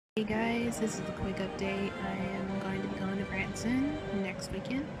Hey guys, this is a quick update. I am going to be going to Branson next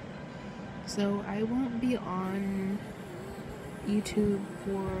weekend. So I won't be on YouTube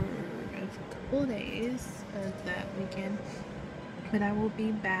for a couple of days of that weekend. But I will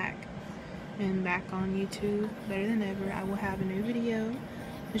be back on YouTube better than ever. I will have a new video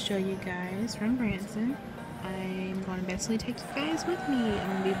to show you guys from Branson. I'm going to basically take you guys with me.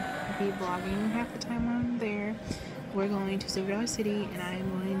 I'm going to be vlogging half the time I'm there. We're going to Silver City, and I'm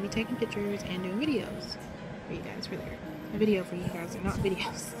going to be taking pictures and doing videos for you guys for there. A video for you guys, or not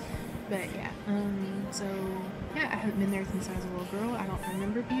videos. But yeah, so yeah, I haven't been there since I was a little girl. I don't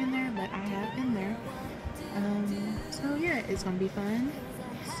remember being there, but I have been there. So yeah, it's gonna be fun.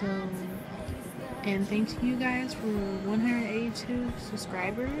 So, and thanks to you guys for 182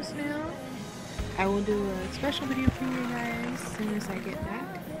 subscribers now. I will do a special video for you guys as soon as I get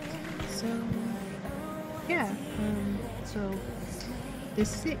back. So yeah, so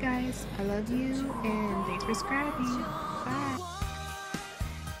this is it guys. I love you and thanks for subscribing. Bye.